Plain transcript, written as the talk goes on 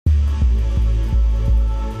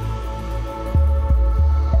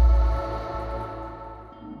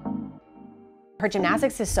Her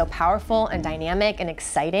gymnastics is so powerful and dynamic and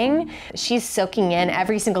exciting. She's soaking in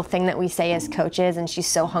every single thing that we say as coaches, and she's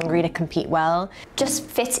so hungry to compete well. Just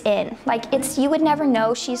fits in. Like, you would never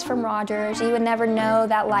know she's from Rogers. You would never know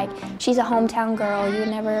that, like, she's a hometown girl. You would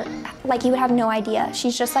never, like, you would have no idea.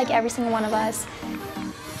 She's just like every single one of us.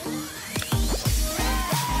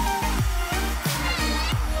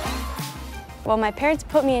 Well, my parents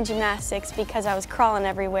put me in gymnastics because I was crawling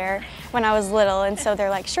everywhere when I was little, and so they're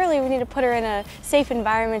like, surely we need to put her in a safe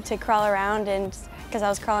environment to crawl around, and because I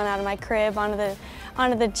was crawling out of my crib onto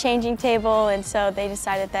the changing table, and so they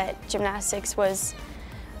decided that gymnastics was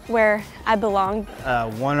where I belonged.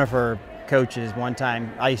 One of her coaches, one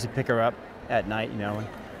time, I used to pick her up at night, you know,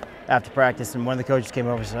 after practice, and one of the coaches came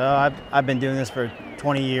over and said, oh, I've been doing this for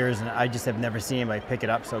 20 years, and I just have never seen anybody pick it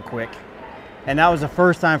up so quick. And that was the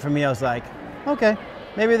first time for me. I was like, okay,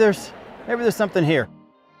 maybe there's something here.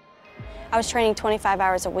 I was training 25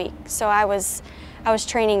 hours a week, so I was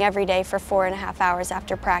training every day for 4.5 hours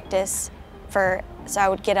after practice. So I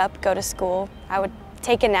would get up, go to school, I would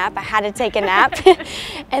take a nap, I had to take a nap,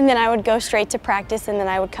 and then I would go straight to practice, and then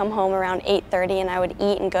I would come home around 8:30 and I would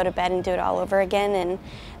eat and go to bed and do it all over again, and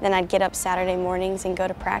then I'd get up Saturday mornings and go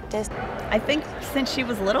to practice. I think since she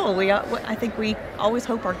was little, I think we always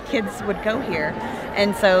hope our kids would go here,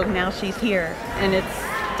 and so now she's here, and it's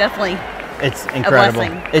definitely incredible. A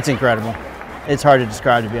blessing. It's incredible. It's hard to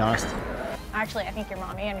describe, to be honest. Actually, I think your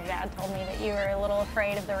mommy and your dad told me that you were a little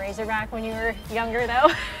afraid of the Razorback when you were younger,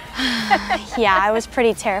 though. Yeah, I was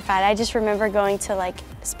pretty terrified. I just remember going to like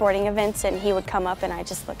sporting events, and he would come up, and I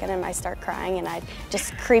just look at him, I start crying, and I'd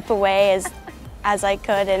just creep away as I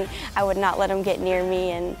could, and I would not let him get near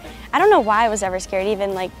me. And I don't know why I was ever scared.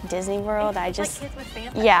 Even like Disney World, I just, like kids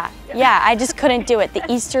with Santa. Yeah, I just couldn't do it. The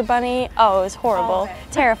Easter Bunny, oh, it was horrible,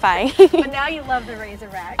 terrifying. But now you love the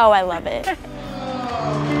Razorback. Oh, I love it.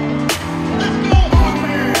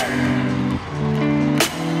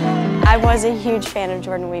 I was a huge fan of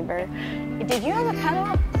Jordyn Wieber. Did you have a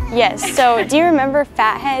cutout? Yes, so do you remember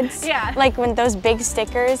Fatheads? Yeah. Like when those big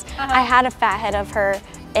stickers? I had a Fathead of her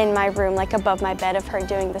in my room, like above my bed, of her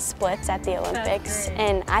doing the splits at the Olympics.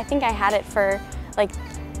 And I think I had it for like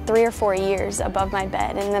 3 or 4 years above my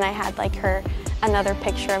bed. And then I had like another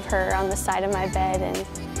picture of her on the side of my bed. And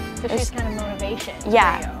so she's kind of motivation.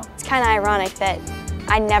 Yeah, it's kind of ironic that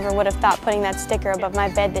I never would have thought putting that sticker above my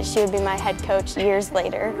bed that she would be my head coach years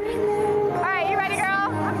later. All right, you ready, girl?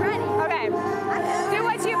 I'm ready. Okay. Do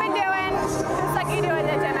what you've been doing, just like you do in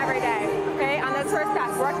the gym every day. Okay, on this first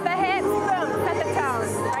pass, work the hips, boom, set the tone.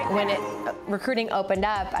 Right When recruiting opened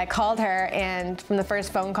up, I called her, and from the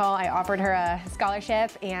first phone call, I offered her a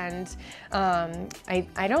scholarship, and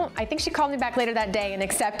I think she called me back later that day and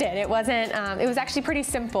accepted. It wasn't. It was actually pretty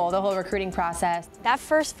simple, the whole recruiting process. That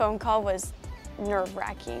first phone call was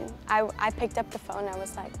nerve-wracking. I picked up the phone, I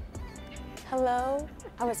was like, hello?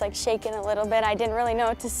 I was like shaking a little bit. I didn't really know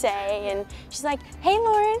what to say, and she's like, hey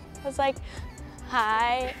Lauren. I was like,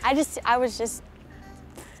 hi. I was just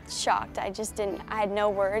shocked. I had no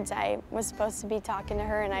words. I was supposed to be talking to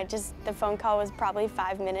her, and the phone call was probably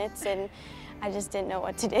 5 minutes, and I just didn't know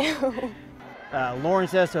what to do. Lauren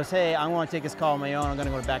says to us, hey, I want to take this call on my own. I'm going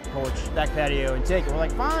to go to the back patio and take it. We're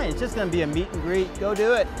like, fine, it's just going to be a meet and greet. Go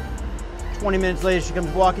do it. 20 minutes later, she comes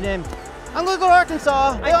walking in. I'm going to go to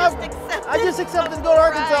Arkansas. I just accepted to go to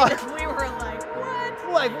Arkansas. Right. We were like,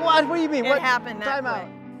 what? Like, what? What do you mean? It happened that Time quick. out.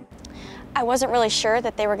 I wasn't really sure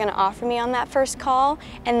that they were going to offer me on that first call,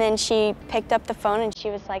 and then she picked up the phone and she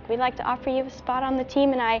was like, we'd like to offer you a spot on the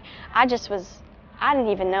team, and I didn't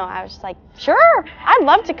even know. I was just like, sure, I'd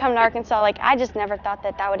love to come to Arkansas. Like, I just never thought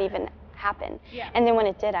that would even happen. Yeah. And then when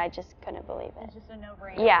it did, I just couldn't believe it. It's just a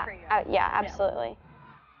no-brainer Yeah, for you. yeah, absolutely.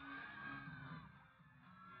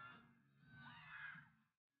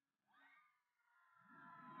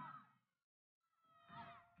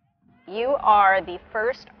 You are the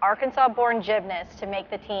first Arkansas-born gymnast to make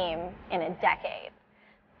the team in a decade.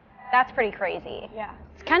 That's pretty crazy. Yeah.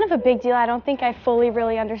 It's kind of a big deal. I don't think I fully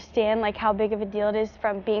really understand like how big of a deal it is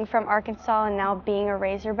from being from Arkansas and now being a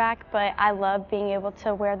Razorback, but I love being able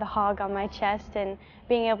to wear the hog on my chest and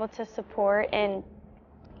being able to support and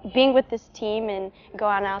being with this team and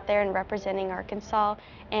going out there and representing Arkansas.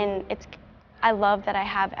 And I love that I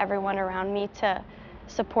have everyone around me to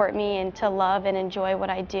support me and to love and enjoy what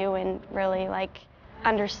I do and really like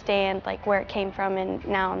understand like where it came from, and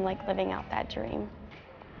now I'm like living out that dream.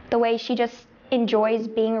 The way she just enjoys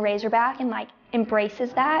being a Razorback and like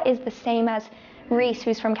embraces that is the same as Reese,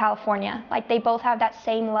 who's from California. Like they both have that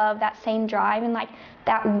same love, that same drive, and like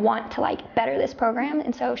that want to like better this program.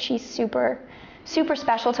 And so she's super, super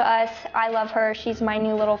special to us. I love her. She's my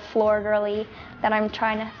new little floor girly that I'm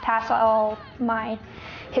trying to pass all my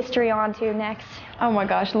history on to next. Oh my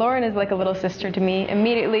gosh, Lauren is like a little sister to me.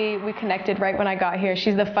 Immediately we connected right when I got here.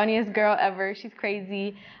 She's the funniest girl ever. She's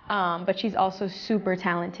crazy, but she's also super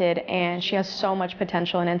talented, and she has so much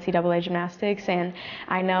potential in NCAA gymnastics, and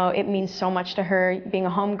I know it means so much to her being a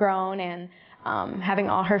homegrown and having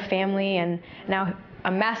all her family and now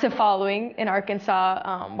a massive following in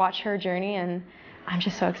Arkansas watch her journey, and I'm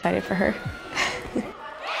just so excited for her.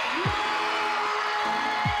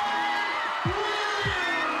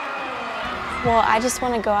 Well, I just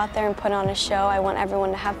want to go out there and put on a show. I want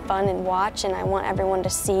everyone to have fun and watch, and I want everyone to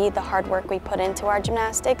see the hard work we put into our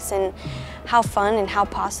gymnastics and how fun and how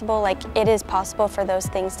possible, like it is possible for those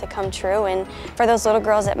things to come true, and for those little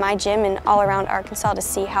girls at my gym and all around Arkansas to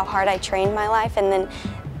see how hard I trained my life, and then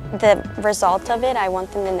the result of it, I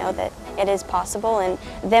want them to know that it is possible, and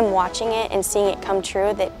them watching it and seeing it come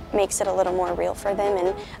true, that makes it a little more real for them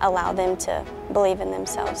and allow them to believe in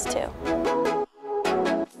themselves too.